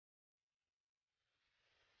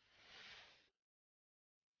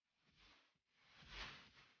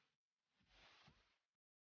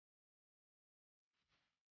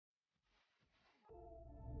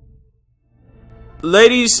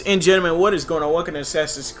Ladies and gentlemen, what is going on? Welcome to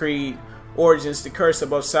Assassin's Creed Origins, the Curse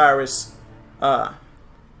of Osiris, the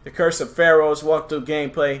Curse of Pharaohs, walkthrough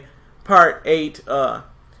gameplay, part 8,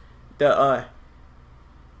 the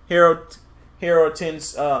Heretic.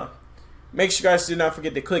 Make sure you guys do not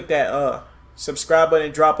forget to click that subscribe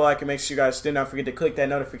button, drop a like, and make sure you guys do not forget to click that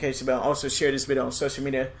notification bell. Also share this video on social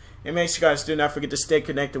media, and make sure you guys do not forget to stay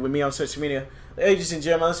connected with me on social media. Ladies and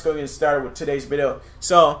gentlemen, let's go get started with today's video.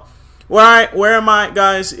 So where am I,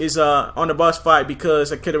 guys, is on the boss fight,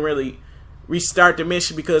 because I couldn't really restart the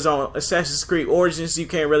mission, because on Assassin's Creed Origins you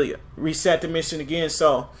can't really reset the mission again.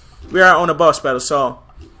 So we are on the boss battle. So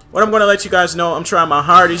what I'm going to let you guys know, I'm trying my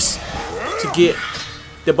hardest to get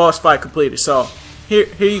the boss fight completed. So here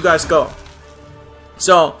you guys go.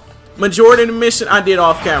 So majority of the mission I did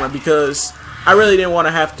off camera, because I really didn't want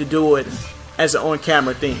to have to do it as an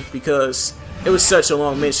on-camera thing, because it was such a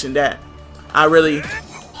long mission that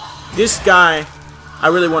this guy I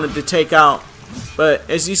really wanted to take out. But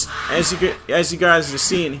as you guys are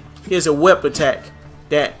seeing, he has a whip attack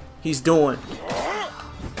that he's doing.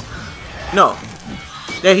 No,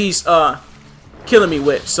 that he's killing me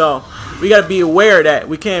with. So we gotta be aware of that.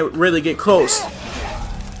 We can't really get close.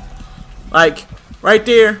 Like right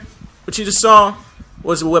there, what you just saw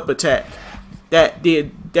was a whip attack that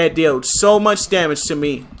dealt so much damage to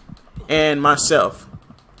me and myself.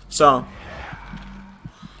 So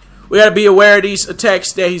we gotta be aware of these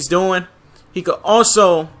attacks that he's doing. He could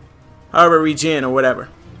also, however, regen or whatever.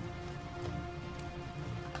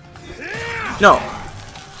 No,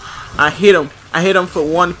 I hit him. I hit him for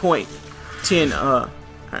 1.10.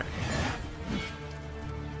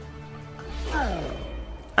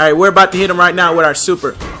 Alright, we're about to hit him right now with our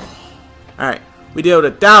super. Alright, we dealt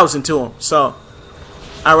 1,000 to him. So,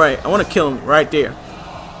 alright, I want to kill him right there.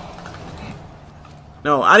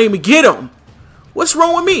 No, I didn't even get him. What's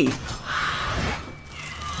wrong with me?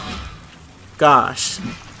 Gosh.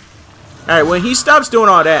 Alright, when he stops doing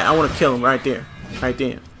all that, I want to kill him right there. Right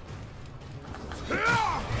then.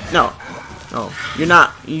 No. No.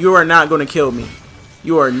 You are not going to kill me.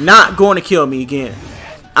 You are not going to kill me again.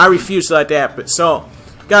 I refuse to let that happen. So,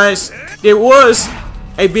 guys, there was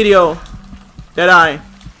a video that I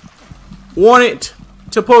wanted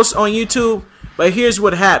to post on YouTube, but here's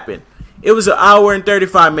what happened. It was 1 hour and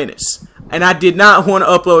 35 minutes. And I did not want to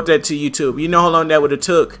upload that to YouTube. You know how long that would have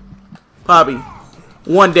took? Probably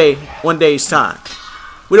one day's time.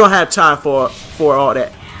 We don't have time for all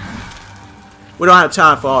that. We don't have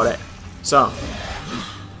time for all that. So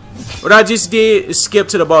what I just did is skip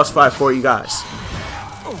to the boss fight for you guys,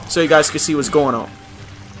 so you guys can see what's going on.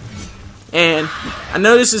 And I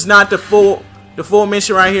know this is not the full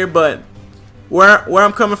mission right here, but where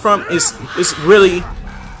I'm coming from is really,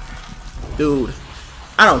 dude,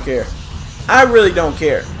 I don't care. I really don't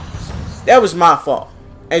care. That was my fault,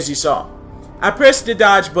 as you saw. I pressed the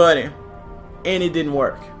dodge button and it didn't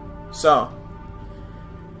work. So,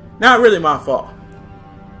 not really my fault.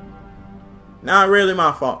 Not really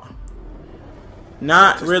my fault.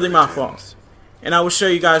 Not really my fault. And I will show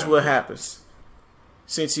you guys what happens,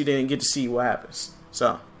 since you didn't get to see what happens.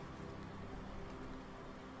 So,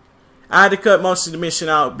 I had to cut most of the mission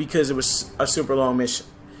out because it was a super long mission.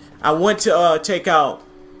 I went to take out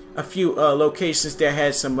a few locations that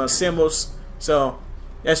had some symbols. So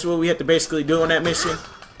that's what we have to basically do on that mission,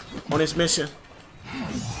 on this mission.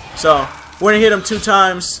 So we're gonna hit him 2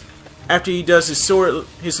 times after he does his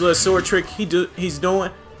little sword trick he's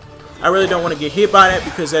doing. I really don't want to get hit by that,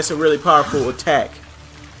 because that's a really powerful attack.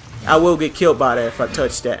 I will get killed by that if I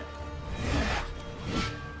touch that.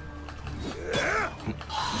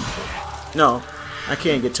 No, I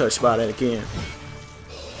can't get touched by that again.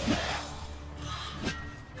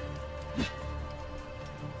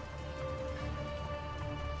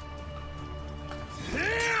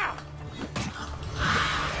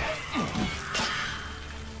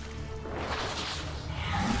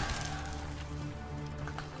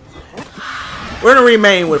 We're going to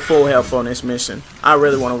remain with full health on this mission. I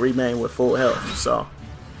really want to remain with full health. So,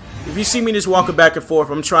 if you see me just walking back and forth,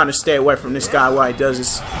 I'm trying to stay away from this guy while he does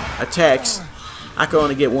his attacks. I can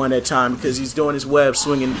only get one at a time, because he's doing his web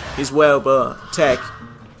swinging, his web attack.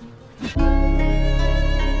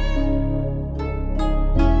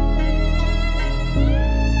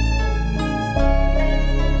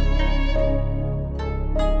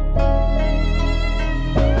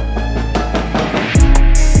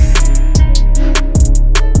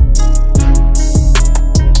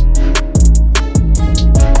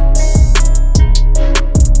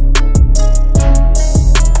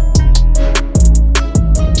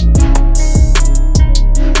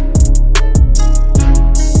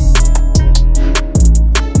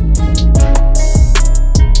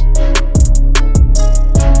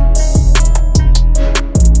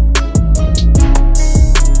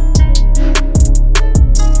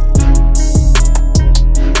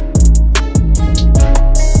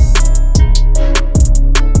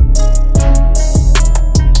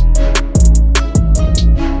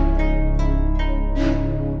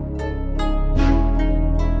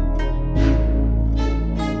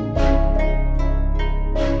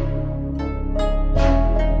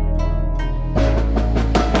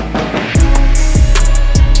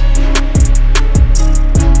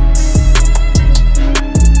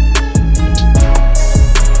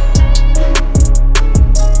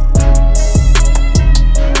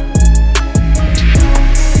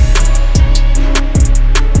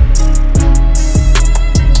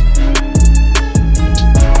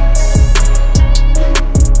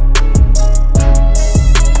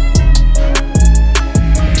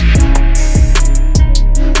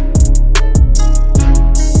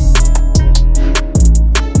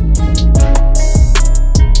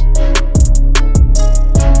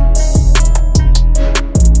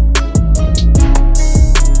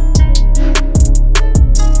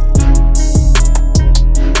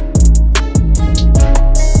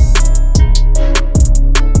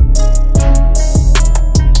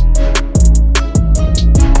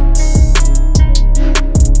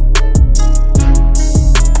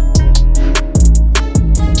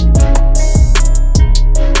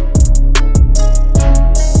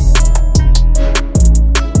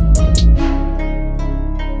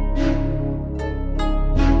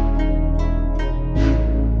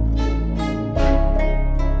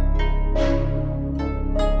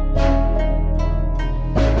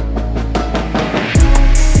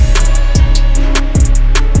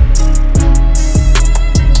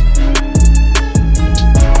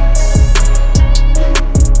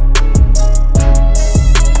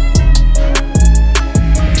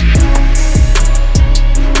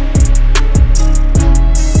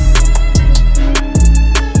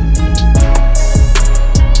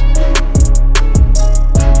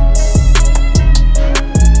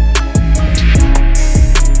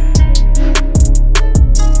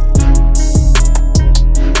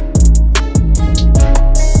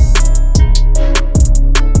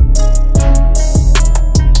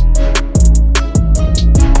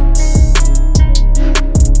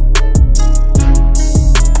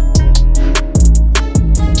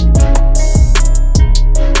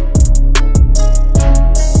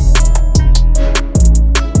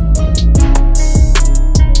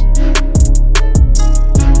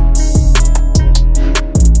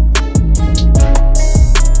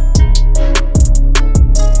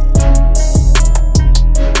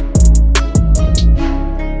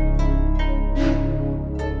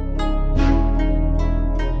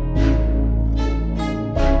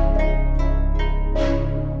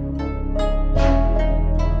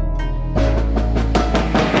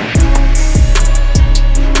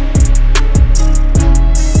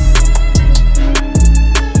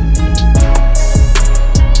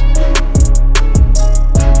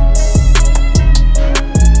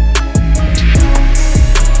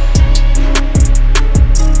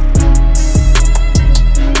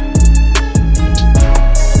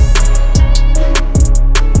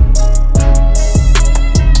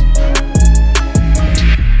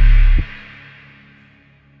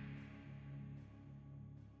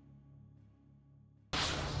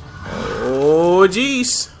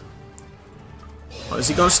 jeez. Oh, is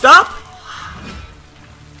he gonna stop?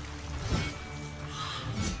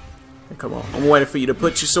 Hey, come on. I'm waiting for you to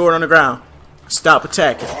put your sword on the ground. Stop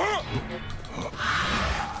attacking.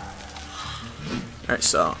 Alright,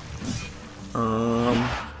 so.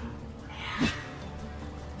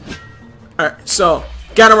 Alright, so.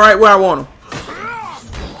 Got him right where I want him.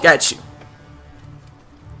 Got you.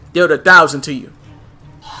 Dealt 1,000 to you.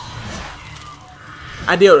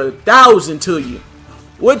 I dealt 1,000 to you.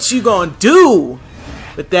 What you gonna do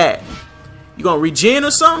with that? You gonna regen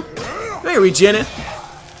or something? You ain't regening.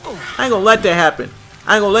 I ain't gonna let that happen.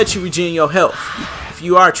 I ain't gonna let you regen your health if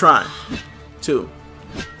you are trying to.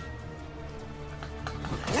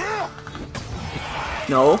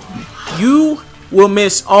 No, you will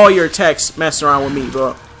miss all your attacks messing around with me,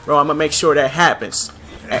 bro. Bro, I'm gonna make sure that happens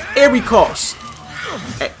at every cost.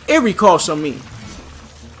 At every cost on me.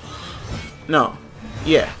 No.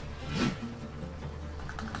 Yeah.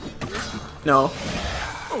 No.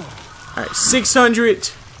 Alright,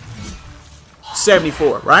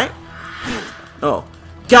 674, right? Oh.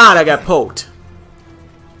 God, I got poked.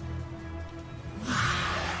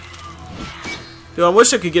 Dude, I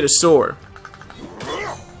wish I could get a sword.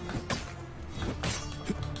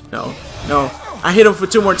 No. No. I hit him for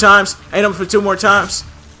 2 more times. I hit him for 2 more times.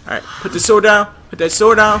 Alright, put the sword down. Put that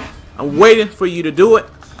sword down. I'm waiting for you to do it.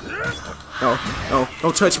 No. No.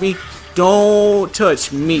 Don't touch me. Don't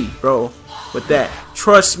touch me, bro. With that.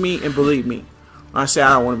 Trust me and believe me. When I say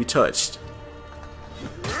I don't want to be touched.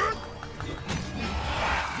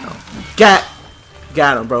 No. Got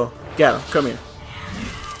him, bro. Got him. Come here.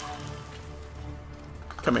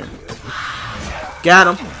 Come here.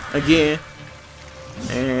 Got him again.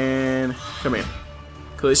 And come here.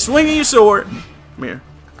 Cause swinging your sword. Come here.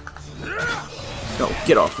 No,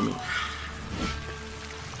 get off of me.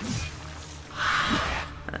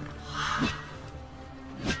 Right.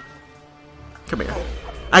 Come here.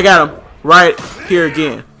 I got him right here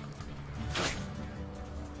again.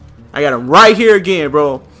 I got him right here again,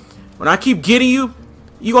 bro. When I keep getting you,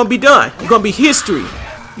 you're gonna be done. You're gonna be history.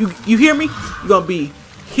 You hear me? You're gonna be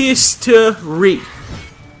history.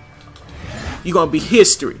 You're gonna be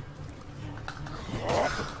history.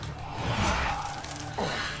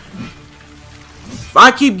 If I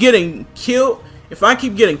keep getting killed,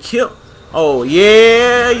 oh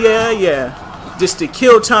yeah. Just the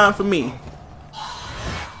kill time for me.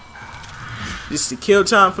 Just the kill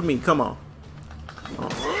time for me. Come on.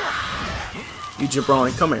 You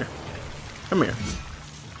jabroni, come here. Come here.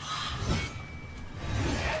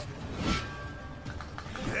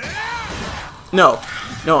 No,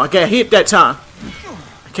 I got hit that time.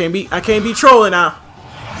 I can't be trolling now.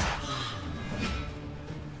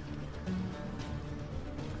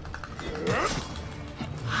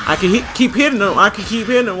 I can keep hitting them. I can keep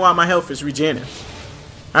hitting them while my health is regenerating.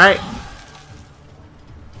 All right.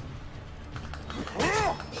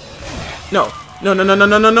 No.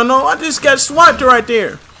 I just got swiped right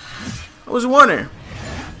there. I was wondering.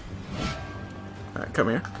 All right, come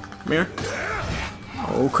here. Come here.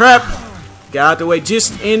 Oh crap. Got out the way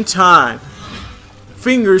just in time.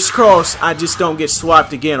 Fingers crossed I just don't get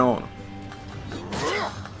swiped again on him.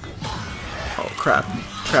 Oh crap.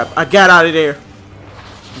 I got out of there.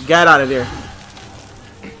 Got out of there.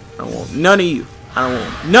 I don't want none of you. I don't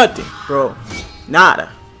want nothing, bro.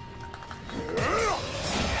 Nada.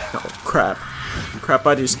 Oh crap. Crap,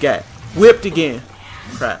 I just got whipped again.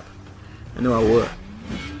 Crap. I knew I would.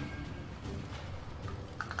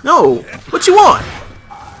 No. What you want?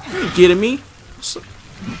 You ain't getting me.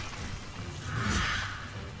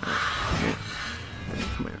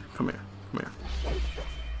 Come here.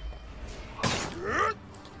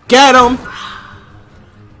 Got him.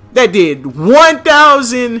 That did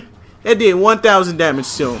 1,000. That did 1,000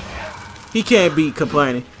 damage to him. He can't be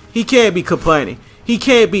complaining. He can't be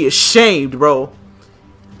ashamed, bro.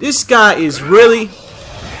 This guy is really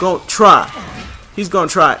gonna try. He's gonna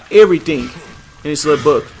try everything in this little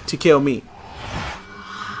book to kill me.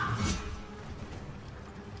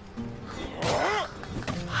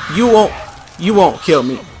 You won't kill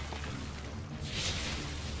me.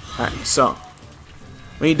 Alright, so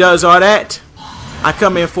when he does all that, I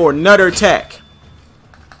come in for another attack.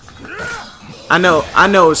 I know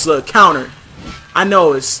it's a little counter. I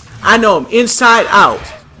know him inside out.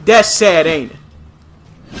 That's sad, ain't it?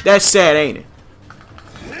 That's sad, ain't it?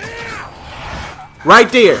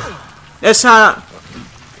 Right there. That's how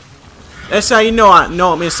you know I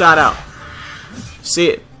know him inside out. See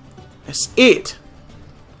it? That's it.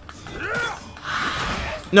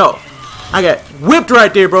 No. I got whipped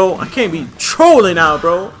right there, bro. I can't be trolling out,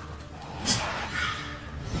 bro.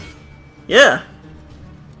 Yeah.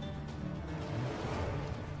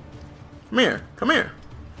 Come here. Come here.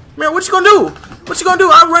 Come here. What you gonna do? What you gonna do?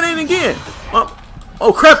 I'll run in again.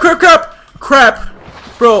 Oh crap! Crap! Crap! Crap!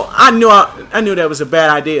 Bro, I knew that was a bad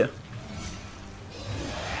idea.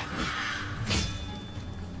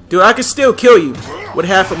 Dude, I can still kill you with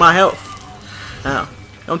half of my health. Now,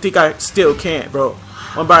 I don't think I still can't, bro.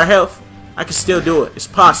 1 bar health, I can still do it. It's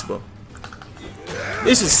possible.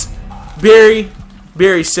 This is very,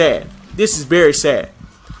 very sad. This is very sad.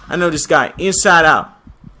 I know this guy inside out.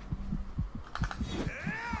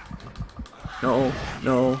 No,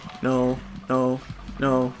 no, no, no,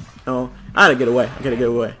 no, no. I gotta get away. I gotta get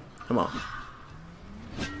away. Come on.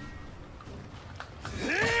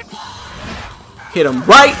 Hit him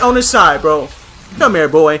right on the side, bro. Come here,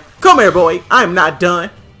 boy. Come here, boy. I am not done.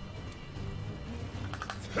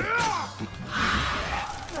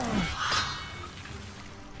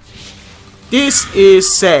 This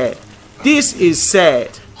is sad. This is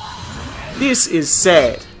sad. This is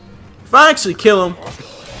sad. If I actually kill him,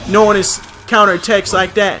 knowing his counterattacks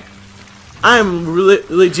like that, I am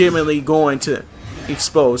legitimately going to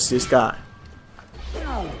expose this guy.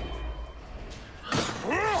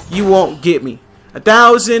 You won't get me.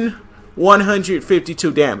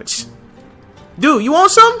 1,152 damage. Dude, you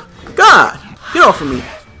want some? God, get off of me.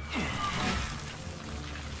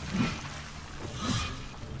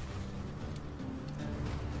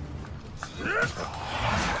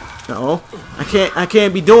 No, I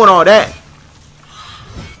can't be doing all that.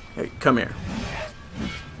 Hey, come here.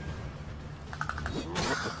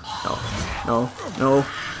 No, no, no.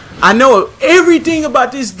 I know everything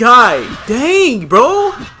about this guy. Dang,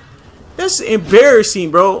 bro. That's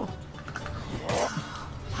embarrassing, bro.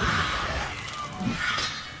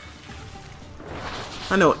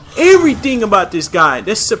 I know everything about this guy.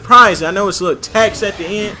 That's surprising. I know it's a little text at the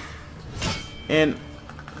end. And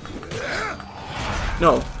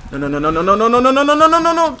no. No, no, no, no, no, no, no, no, no, no, no, no, no,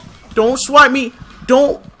 no, no. Don't swipe me.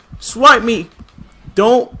 Don't swipe me.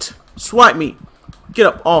 Don't swipe me. Get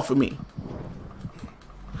up off of me.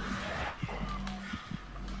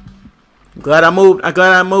 I'm glad I moved. I'm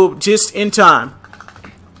glad I moved just in time.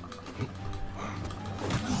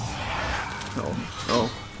 No, no,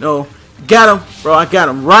 no. Got him, bro. I got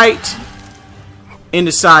him right in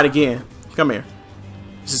the side again. Come here.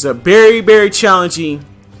 This is a very, very challenging.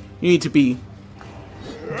 You need to be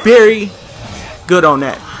very good on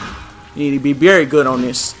that. You need to be very good on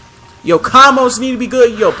this. Your combos need to be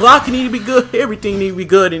good. Your blocking need to be good. Everything need to be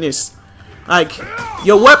good in this. Like,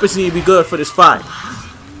 your weapons need to be good for this fight.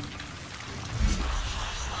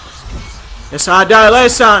 That's how I died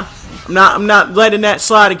last time. I'm not letting that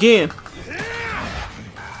slide again.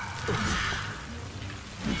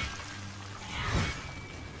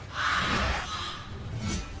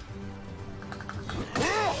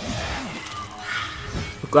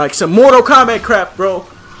 Look like some Mortal Kombat crap, bro.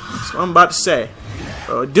 That's what I'm about to say.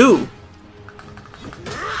 Bro, dude.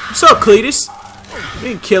 What's up, Cletus? You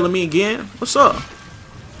ain't killing me again. What's up?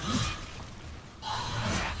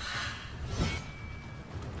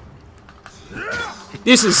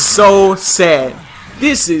 This is so sad.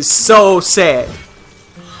 This is so sad.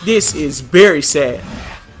 This is very sad.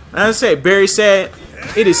 When I say very sad,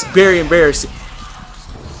 it is very embarrassing.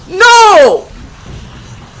 No!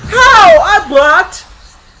 How? I blocked.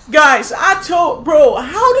 Guys, I told, bro,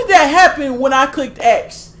 how did that happen when I clicked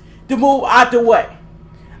X to move out the way?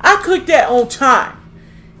 I clicked that on time.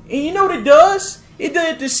 And you know what it does? It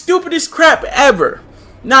did the stupidest crap ever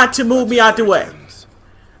not to move me out the way.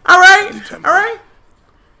 Alright? Alright?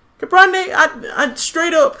 Caprande, I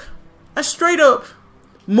straight up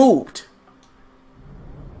moved.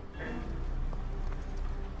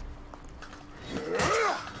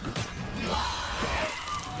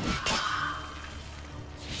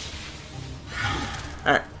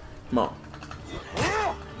 Alright, come on.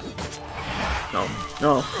 No,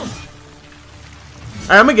 no. Alright,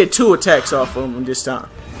 I'm gonna get 2 attacks off of him this time.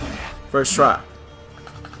 First try.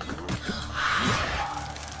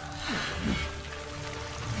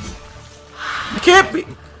 I can't be.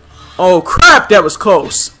 Oh crap, that was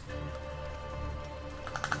close.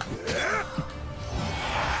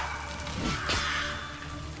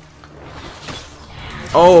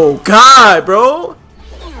 Oh god, bro.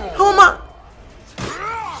 How am I?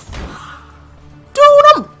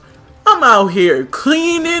 Dude, I'm out here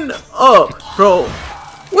cleaning up, bro.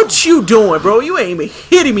 What you doing, bro? You ain't even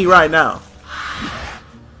hitting me right now.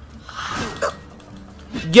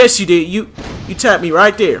 Yes, you did. You tapped me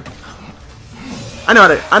right there. I know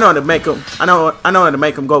how to make him. I know how to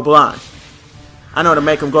make him go blind. I know how to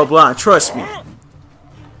make him go blind. Trust me.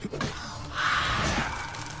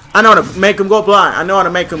 I know how to make him go blind. I know how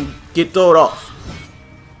to make him get thrown off.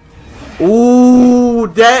 Ooh, Ooh,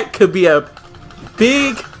 that could be a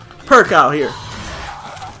big perk out here.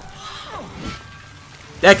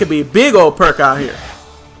 That could be a big old perk out here.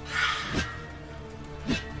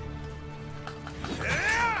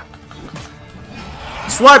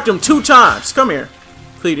 Swiped him 2 times. Come here,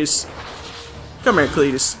 Cletus. Come here,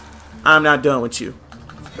 Cletus. I'm not done with you.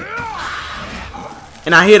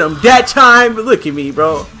 And I hit him that time. Look at me,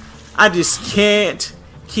 bro. I just can't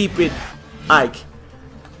keep it like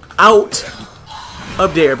out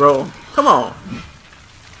up there, bro. Come on.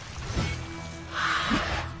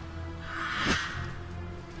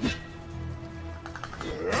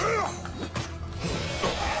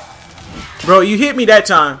 Bro, you hit me that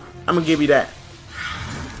time. I'm gonna give you that.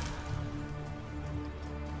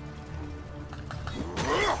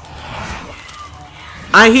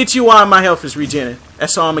 I hit you while my health is regenerating.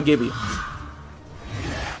 That's all I'm gonna give you.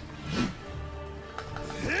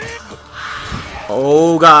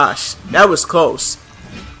 Oh gosh, that was close.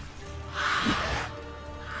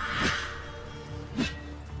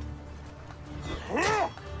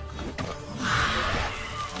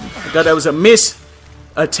 I thought that was a miss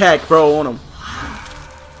attack, bro, on him.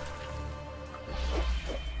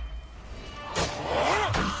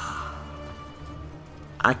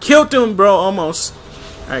 I killed him, bro, almost.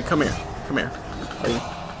 Alright, come here. Come here. Buddy.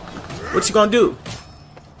 What you gonna do?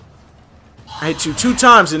 I hit you 2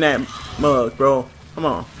 times in that mug, bro. Come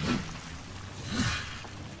on.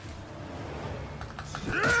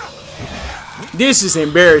 This is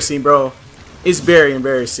embarrassing, bro. It's very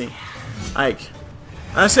embarrassing. Like,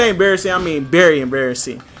 I say embarrassing, I mean very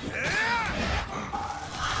embarrassing.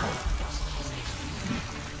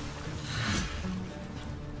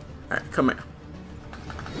 Alright, come here.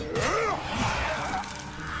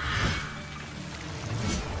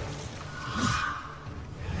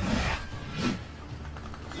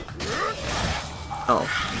 Oh.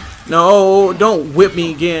 No, don't whip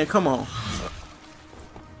me again. Come on.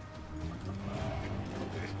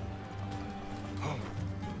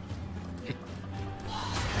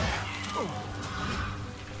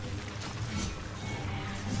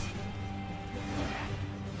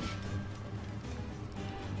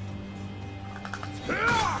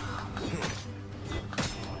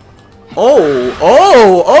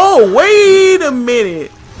 Oh, wait a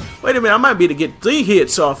minute. Wait a minute, I might be able to get 3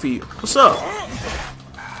 hits off of you. What's up?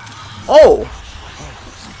 Oh.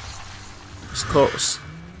 It's close.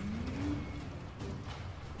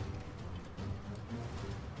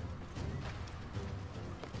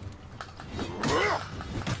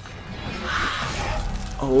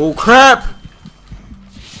 Oh, crap.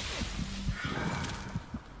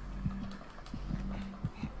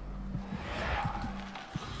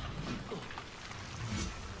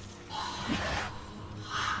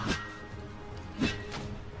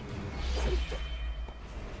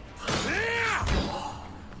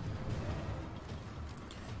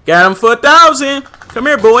 Got him for 1,000. Come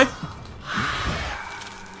here, boy.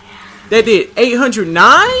 That did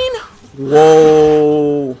 809?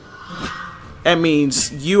 Whoa. That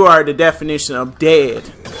means you are the definition of dead,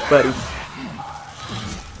 buddy.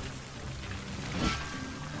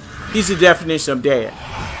 He's the definition of dead.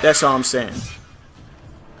 That's all I'm saying.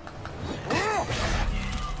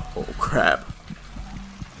 Oh, crap.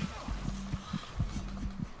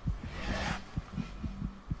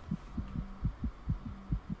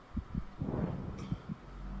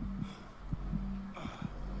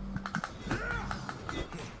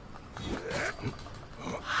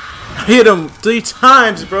 Hit him 3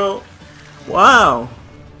 times, bro. Wow.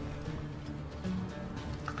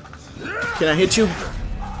 Can I hit you?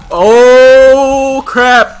 Oh,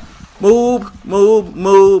 crap. Move, move,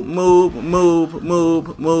 move, move, move,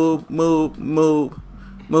 move, move, move, move,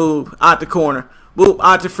 move. Out the corner. Move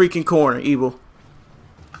out the freaking corner, evil.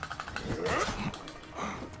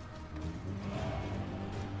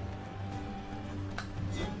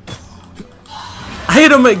 I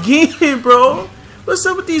hit him again, bro. What's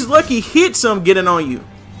up with these lucky hits I'm getting on you?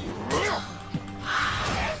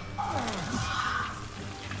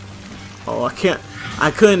 Oh,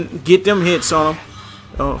 I couldn't get them hits on him.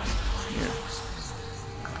 Oh. Yeah.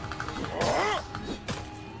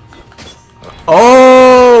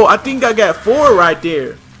 Oh, I think I got 4 right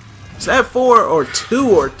there. Is that 4 or 2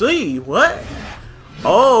 or 3? What?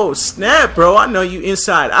 Oh, snap, bro. I know you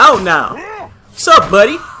inside out now. What's up,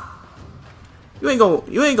 buddy? You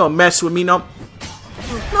ain't gonna mess with me, no.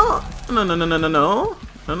 No, no, no, no, no, no, no,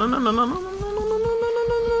 no, no, no, no, no, no, no,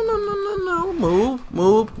 no, move,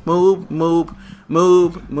 move, move, move,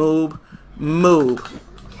 move, move, move.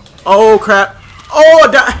 Oh crap! Oh,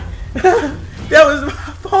 that was my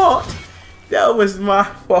fault. That was my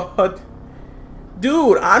fault.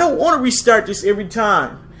 Dude, I don't want to restart this every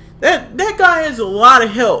time. That guy has a lot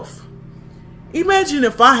of health. Imagine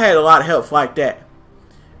if I had a lot of health like that.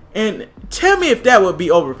 And tell me if that would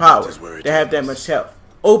be overpowered to have that much health.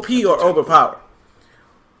 OP or overpowered?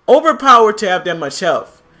 Overpowered to have that much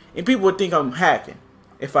health. And people would think I'm hacking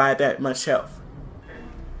if I had that much health.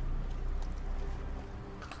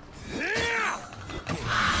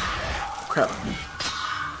 Crap.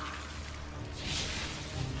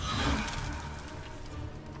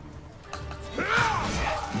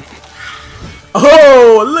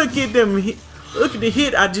 Oh, look at them. Look at the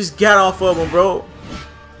hit I just got off of him, bro.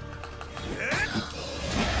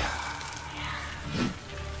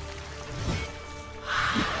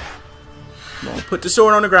 Come on, put the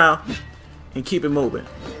sword on the ground and keep it moving.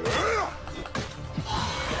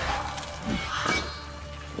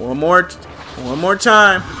 One more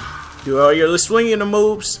time. Do all your swinging the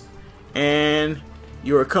moves, and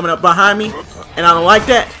you are coming up behind me, and I don't like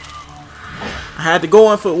that. I had to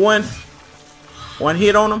go in for one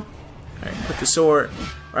hit on him. All right, put the sword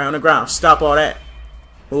right on the ground. Stop all that.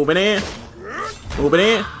 Moving in. Moving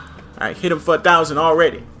in. All right, hit him for 1,000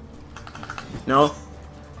 already. No.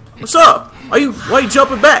 What's up? Why you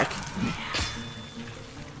jumping back?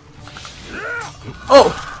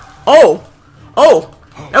 Oh.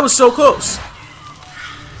 That was so close.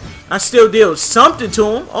 I still did something to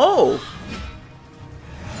him. Oh.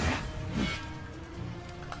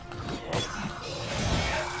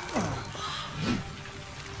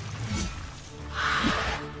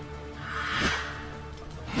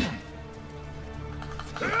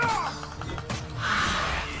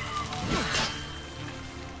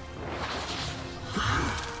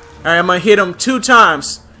 Alright, I'm gonna hit him 2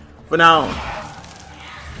 times for now on.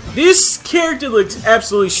 This character looks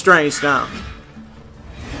absolutely strange now.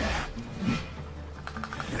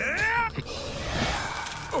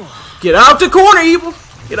 Get out the corner, evil!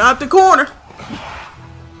 Get out the corner!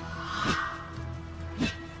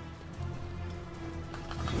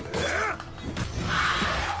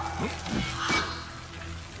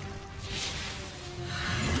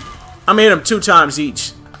 I'm hitting him 2 times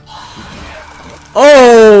each.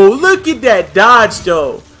 Oh, look at that dodge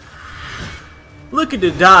though. Look at the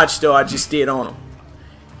dodge though I just did on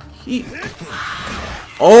him.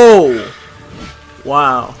 Oh.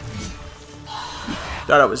 Wow.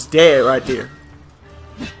 Thought I was dead right there.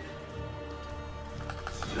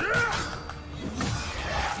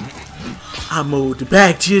 I moved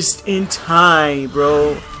back just in time,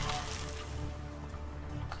 bro.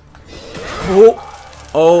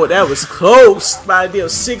 Oh, that was close. But I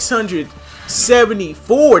dealt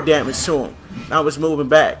 674 damage to him. I was moving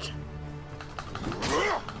back.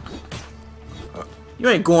 You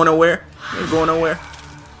ain't going nowhere. You ain't going nowhere.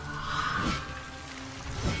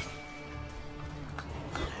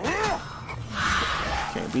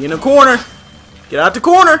 Can't be in the corner. Get out the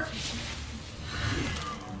corner.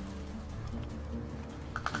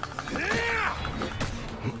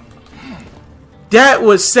 That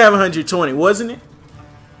was 720, wasn't it?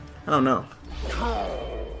 I don't know.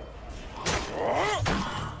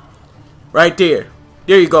 Right there.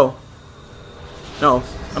 There you go. No,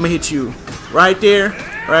 I'm gonna hit you. Right there.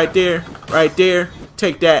 Right there. Right there.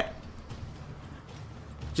 Take that.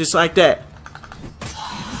 Just like that.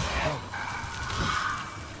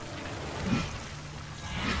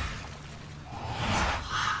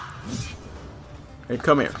 Hey,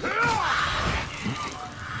 come here.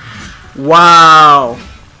 Wow.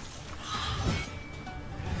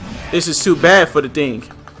 This is too bad for the thing.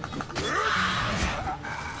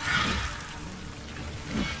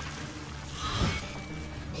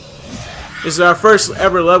 This is our first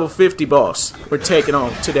ever level 50 boss we're taking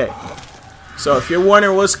on today. So if you're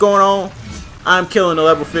wondering what's going on, I'm killing the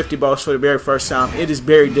level 50 boss for the very first time. It is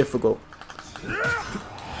very difficult.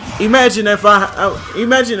 Imagine if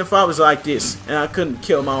I was like this and I couldn't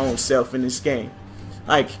kill my own self in this game.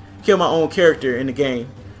 Like, kill my own character in the game.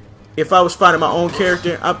 If I was fighting my own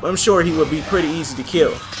character, I'm sure he would be pretty easy to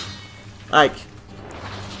kill. Like,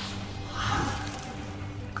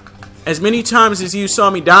 as many times as you saw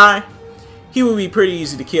me die, he would be pretty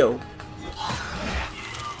easy to kill.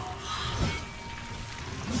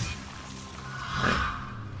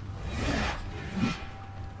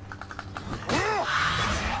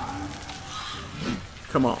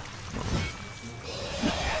 Come on.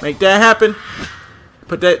 Make that happen.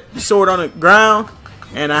 Put that sword on the ground,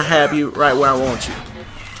 and I have you right where I want you.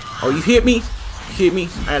 Oh, you hit me? You hit me?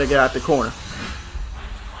 I had to get out the corner.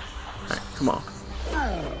 Alright, come on.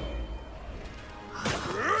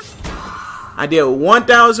 I did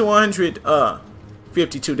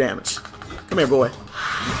 1,152 damage. Come here, boy.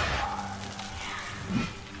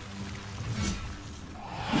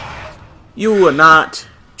 You will not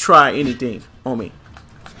try anything on me.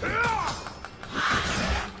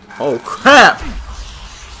 Oh crap!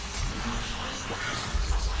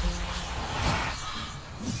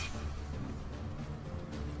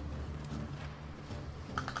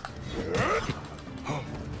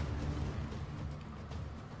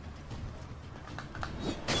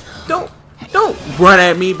 Don't run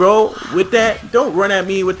at me, bro, with that. Don't run at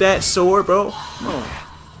me with that sword, bro. Oh.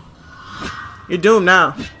 You're doomed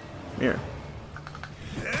now. Here.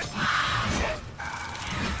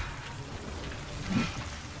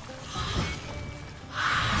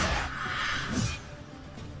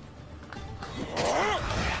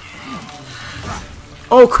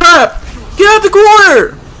 Oh crap! Get out the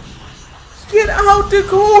corner! Get out the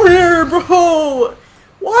corner, bro!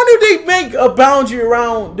 Why do they make a boundary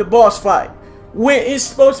around the boss fight when it's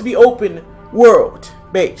supposed to be open world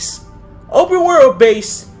base? Open world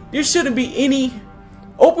base, there shouldn't be any.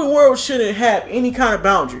 Open world shouldn't have any kind of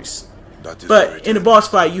boundaries. But in the boss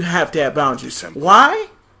fight, you have to have boundaries. Why?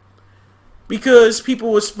 Because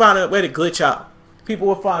people will find a way to glitch out. People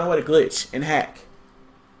will find a way to glitch and hack.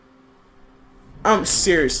 I'm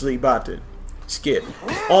seriously about to skip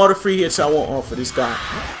all the free hits I want on for this guy.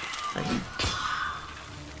 Thank you.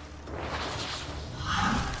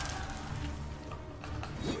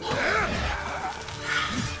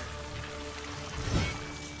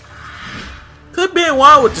 Could be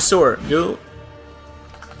wild with the sword, dude.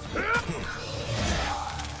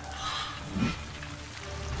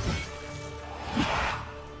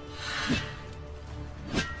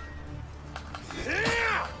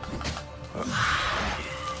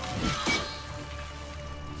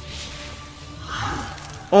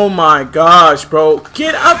 Oh my gosh, bro.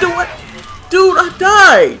 Get out the way. Dude, I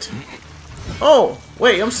died. Oh,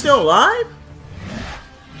 wait, I'm still alive?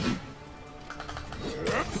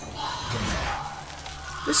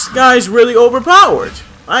 This guy's really overpowered.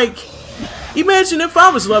 Like, imagine if I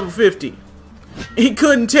was level 50. He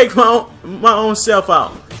couldn't take my own self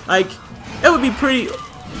out. Like, that would be pretty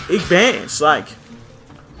advanced. Like,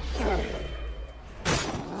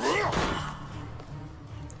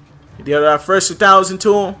 you did our first 1,000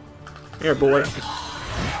 to him. Here, boy.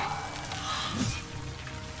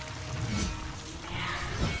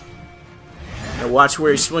 Now watch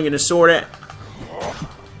where he's swinging the sword at.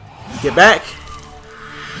 Get back.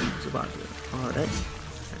 Alright.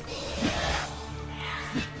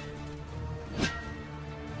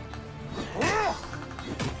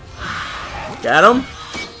 Got him.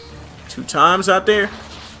 2 times out there.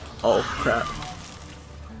 Oh, crap.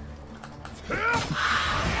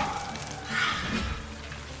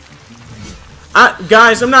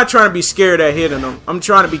 Guys, I'm not trying to be scared at hitting him. I'm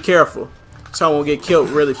trying to be careful so I won't get killed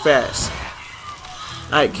really fast.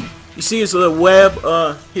 Like, you see his little web,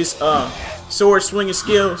 his sword swinging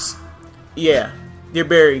skills? Yeah, they're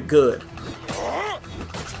very good.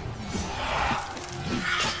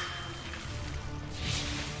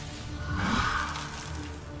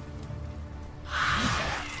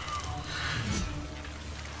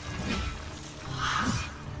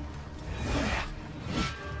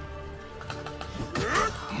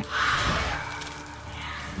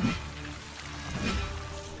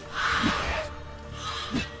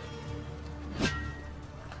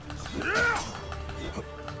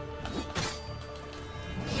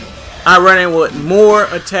 I run in with more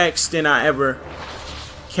attacks than I ever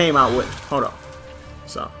came out with. Hold on.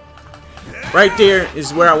 So, right there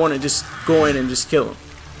is where I want to just go in and just kill him.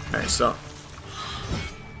 Alright, so.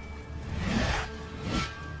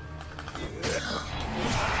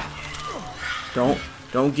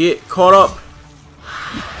 Don't get caught up.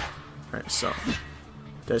 Alright, so.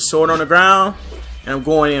 That sword on the ground, and I'm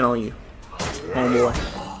going in on you. Homeboy.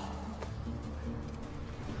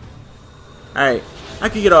 Alright. I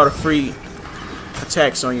can get all the free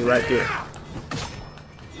attacks on you right there.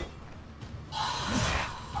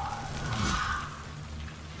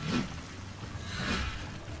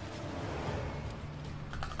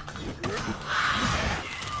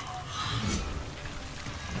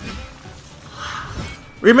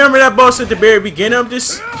 Remember that boss at the very beginning of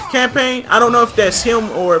this campaign? I don't know if that's him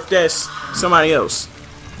or if that's somebody else.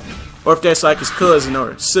 Or if that's like his cousin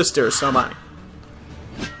or sister or somebody.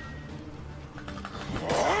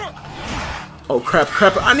 Oh crap,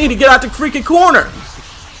 I need to get out the freaking corner.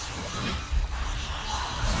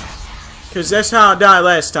 Cause that's how I died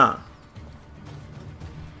last time.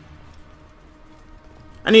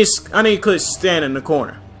 I need to click stand in the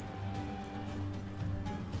corner.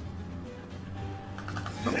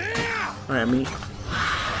 Alright, me.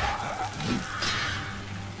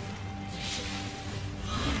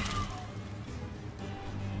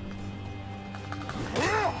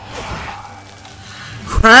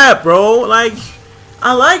 crap, bro. Like,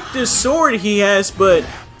 I like this sword he has, but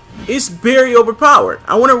it's very overpowered.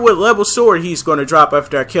 I wonder what level sword he's going to drop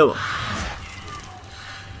after I kill him.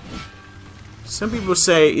 Some people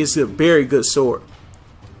say it's a very good sword.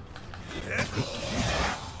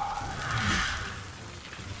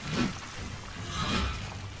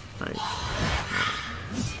 Right.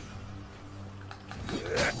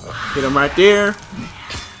 Hit him right there.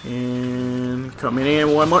 And coming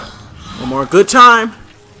in one more good time.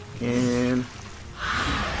 And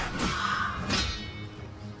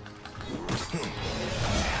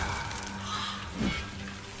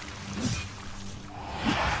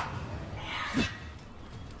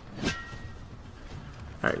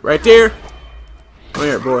alright, right there. Come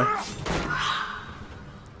here, boy.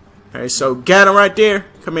 Alright, so got him right there.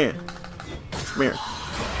 Come here. Come here.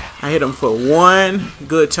 I hit him for one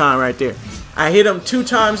good time right there. I hit him 2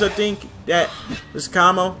 times, I think. That was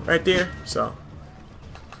combo right there. So.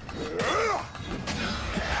 Oh,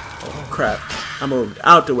 crap. I moved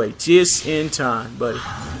out the way just in time, buddy.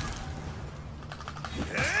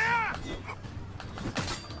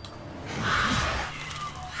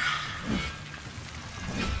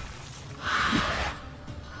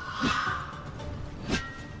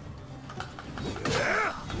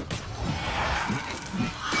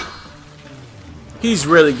 He's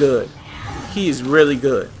really good. He is really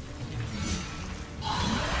good.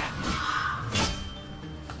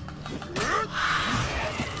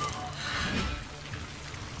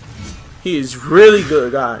 He is really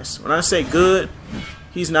good, guys. When I say good,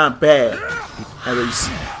 he's not bad, at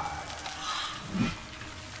least.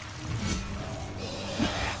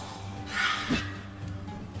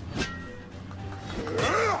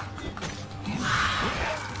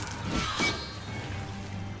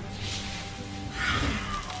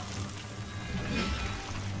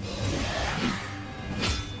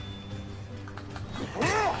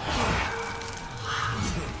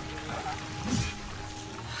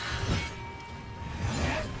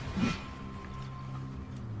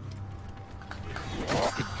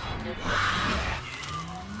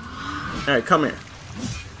 Alright, come here.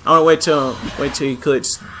 I want to wait till he quit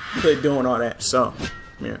doing all that. So,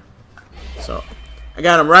 come here. So, I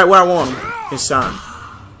got him right where I want him this time.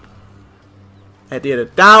 I did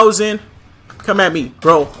 1,000. Come at me,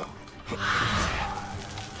 bro.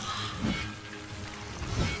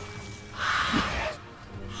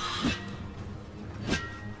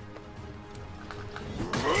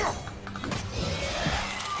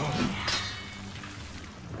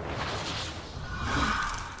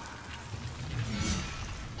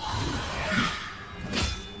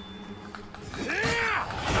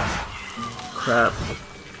 Crap.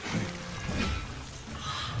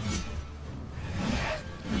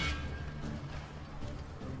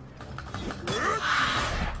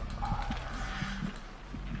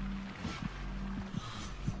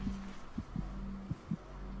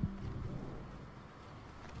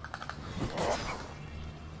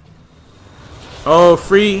 Oh,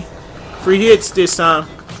 free hits this time.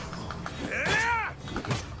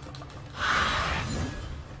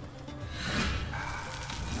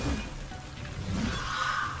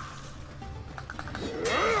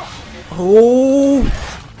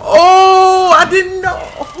 Oh, I didn't know.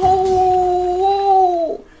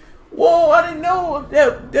 Oh, whoa, I didn't know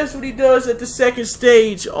that's what he does at the second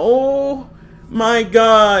stage. Oh my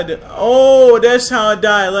God. Oh, that's how I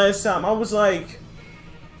died last time. I was like,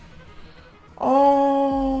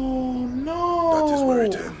 oh no. That is where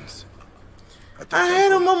it ends. I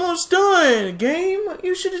had him almost done. Game,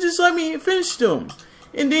 you should have just let me finish him.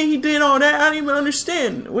 And then he did all that. I didn't even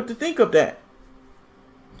understand what to think of that.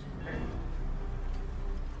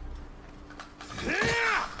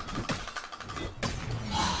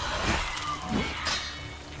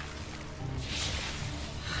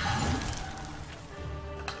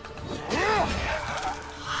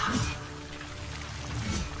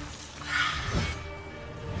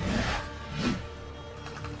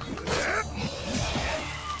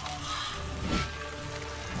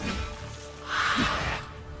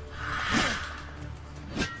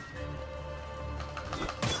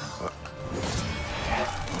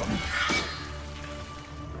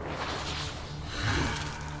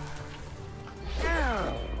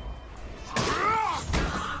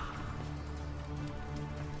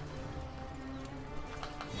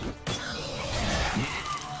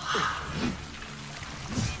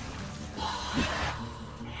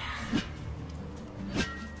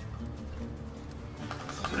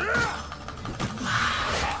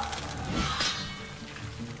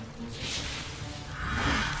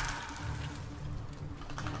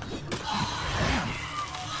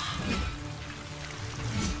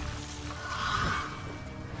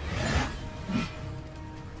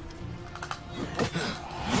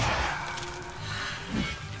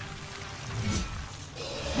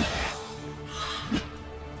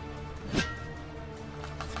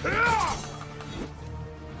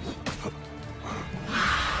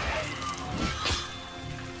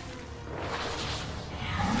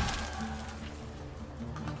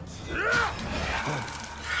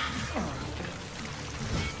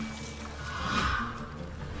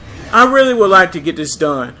 I really would like to get this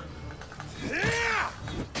done.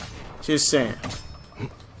 Just saying.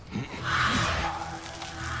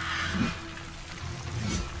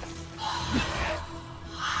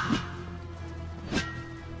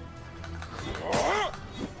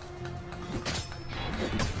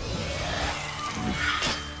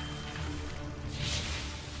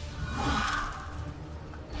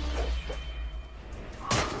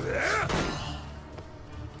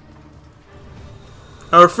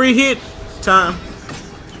 Our free hit time.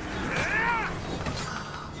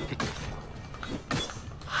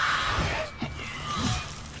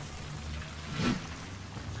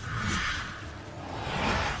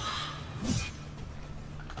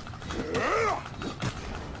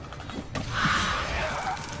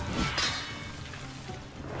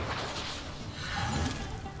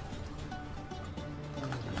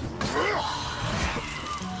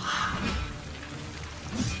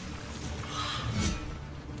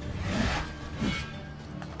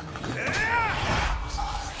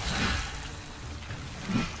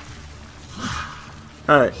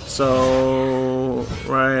 Alright, so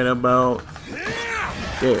right about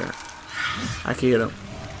there. I can hit him.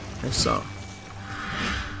 I saw.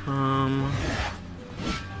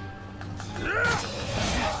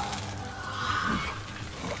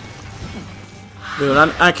 Dude,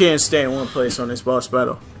 I can't stay in one place on this boss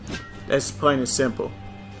battle. That's plain and simple.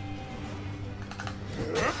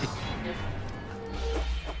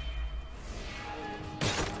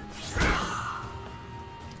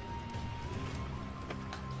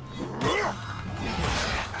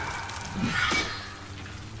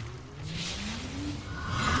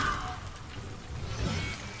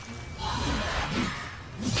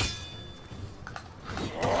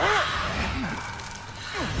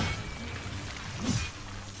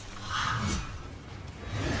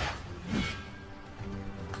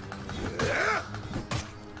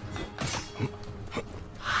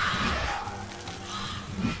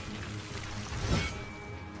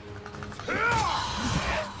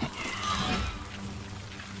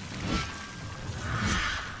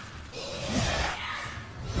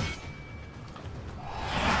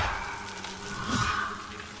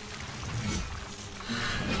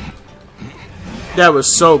 That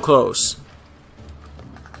was so close.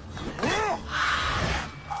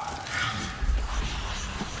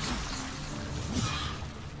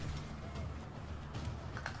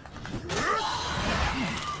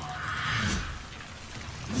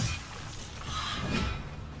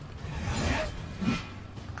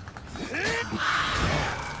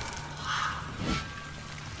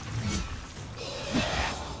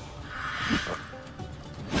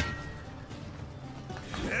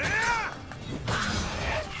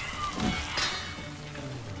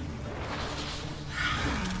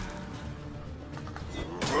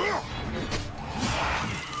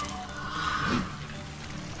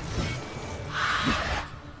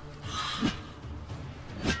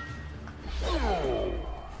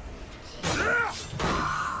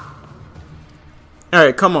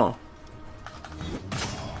 Alright, come on.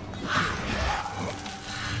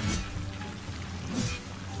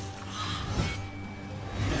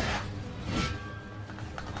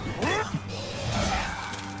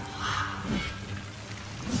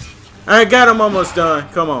 Alright, got him almost done.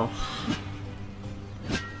 Come on.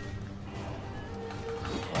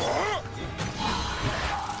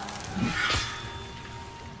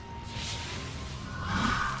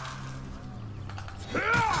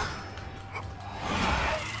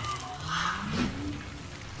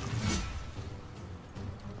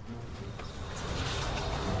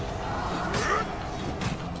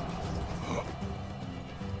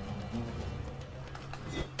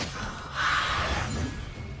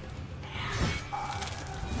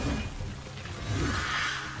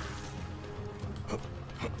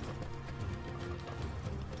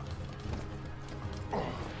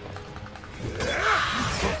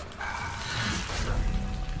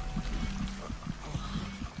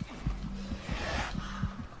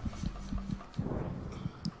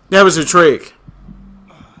 That was a trick.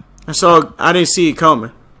 I didn't see it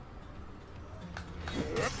coming.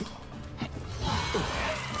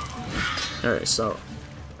 Alright, so.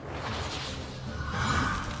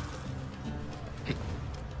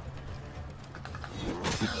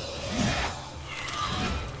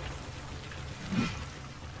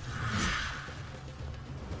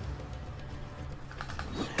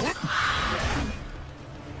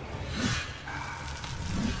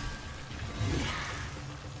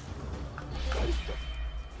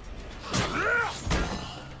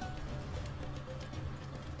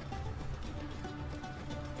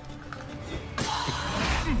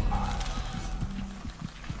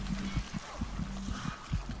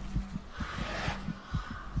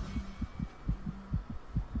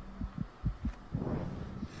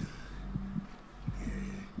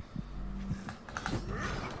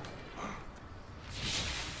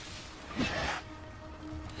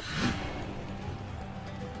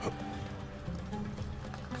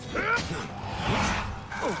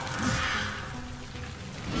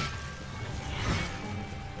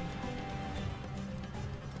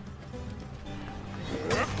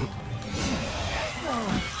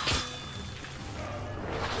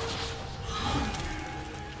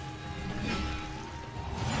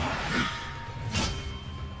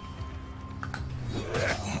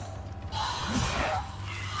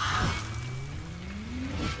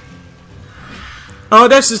 Oh,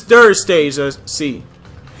 that's his third stage. See.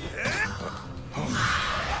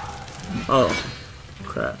 Oh,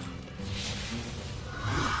 crap.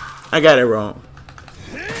 I got it wrong.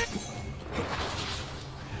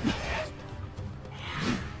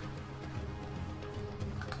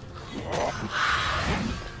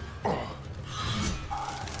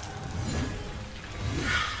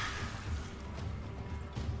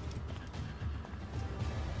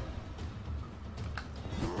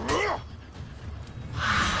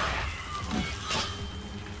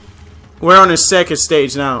 We're on the second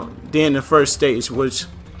stage now. Then the first stage, which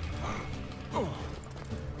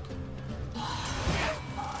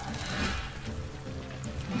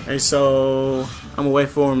and so I'm gonna wait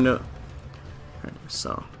for him to.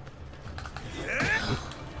 So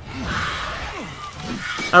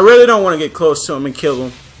I really don't want to get close to him and kill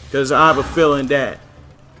him because I have a feeling that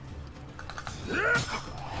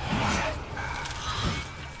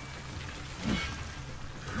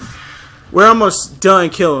we're almost done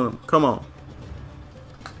killing him. Come on.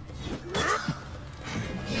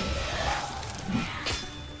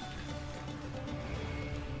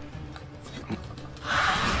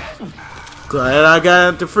 Glad I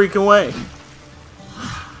got out the freaking way.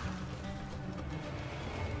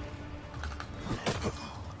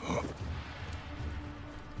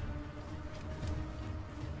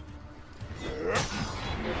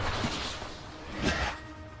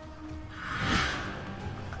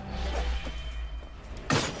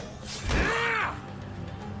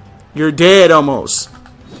 You're dead almost.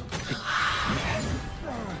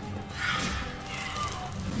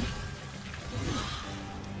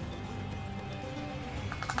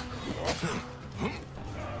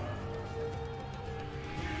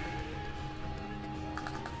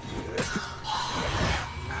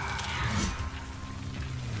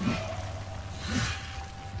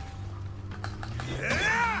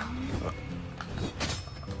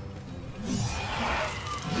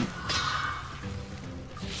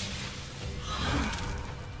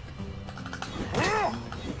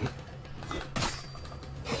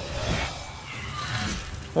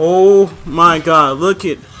 Oh my god, look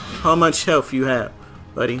at how much health you have,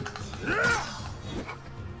 buddy.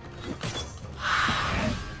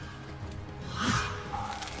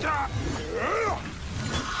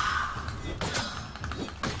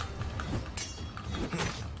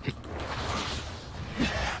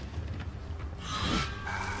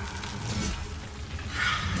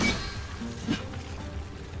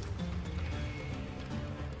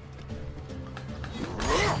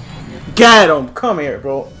 Got him! Come here,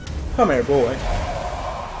 bro. Come here, boy.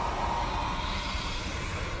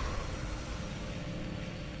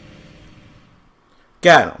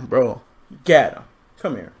 Got him, bro. Got him.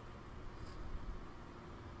 Come here.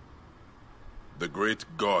 The great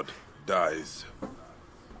god dies.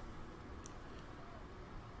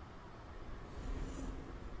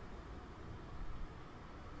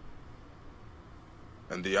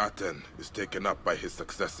 And the Aten is taken up by his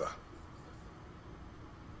successor.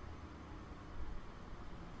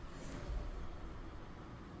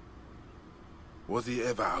 Was he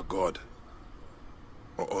ever a god?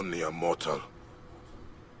 Or only a mortal?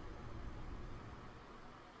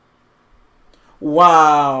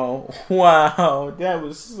 Wow. Wow. That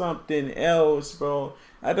was something else, bro.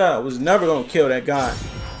 I thought I was never going to kill that guy.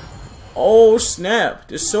 Oh, snap.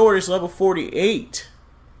 The sword is level 48.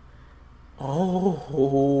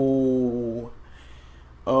 Oh.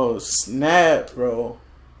 Oh, snap, bro.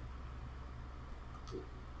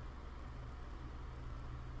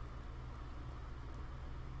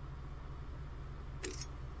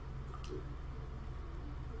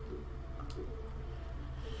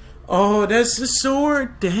 Oh, that's the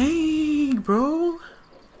sword. Dang, bro.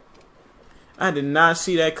 I did not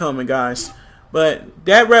see that coming, guys. But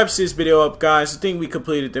that wraps this video up, guys. I think we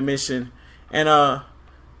completed the mission. And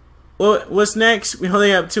what's next? We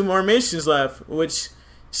only have 2 more missions left, which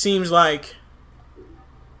seems like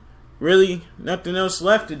really nothing else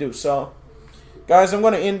left to do. So, guys, I'm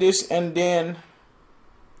going to end this, and then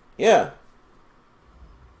yeah.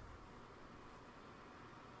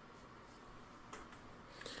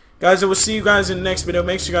 Guys, I will see you guys in the next video.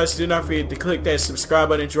 Make sure you guys do not forget to click that subscribe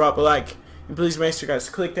button and drop a like. And please make sure you guys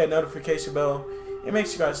click that notification bell. And make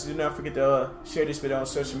sure you guys do not forget to share this video on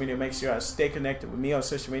social media. Make sure you guys stay connected with me on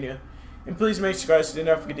social media. And please make sure you guys do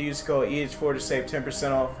not forget to use the code EH4 to save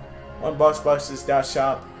 10% off on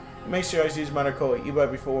boxboxes.shop. And make sure you guys use my code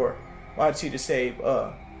EBUTBEFORE YT to save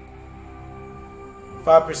 5%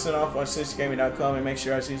 off on SwitchGaming.com. And make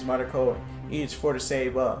sure you guys use my code EH4 to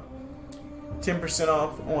save 10%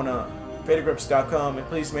 off on VedaGrips.com. And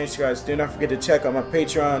please make sure you guys do not forget to check out my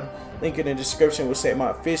Patreon. Link in the description will say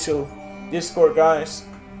my official Discord, guys,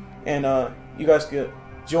 and you guys could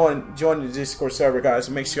join the Discord server, guys.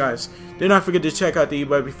 And make sure you guys do not forget to check out the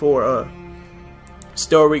eBay Before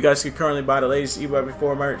store where you guys can currently buy the latest eBay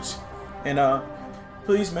Before merch. And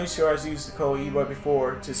please make sure you guys use the code eBay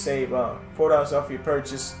Before to save $4 off your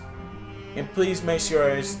purchase. And please make sure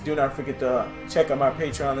you guys do not forget to check out my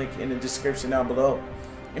Patreon link in the description down below.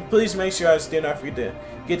 And please make sure you guys do not forget to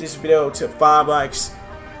get this video to 5 likes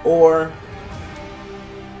or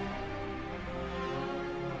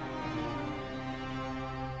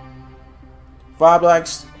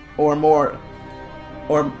more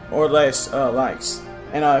or less likes.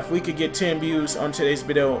 And if we could get 10 views on today's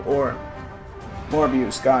video or more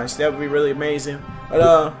views, guys, that would be really amazing.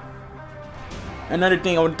 But another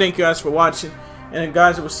thing, I want to thank you guys for watching, and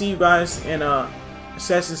guys, I will see you guys in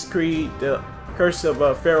Assassin's Creed The Curse of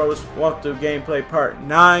Pharaohs walkthrough gameplay part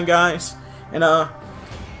 9, guys. And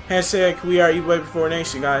hashtag we are eBay Before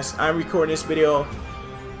Nation, guys. I'm recording this video.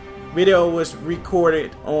 Video was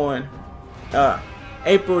recorded on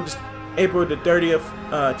April the 30th,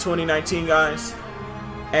 2019, guys,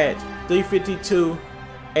 at 3:52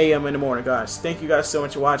 a.m. in the morning, guys. Thank you guys so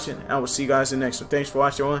much for watching. I will see you guys in the next one. Thanks for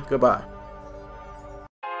watching, everyone. Goodbye.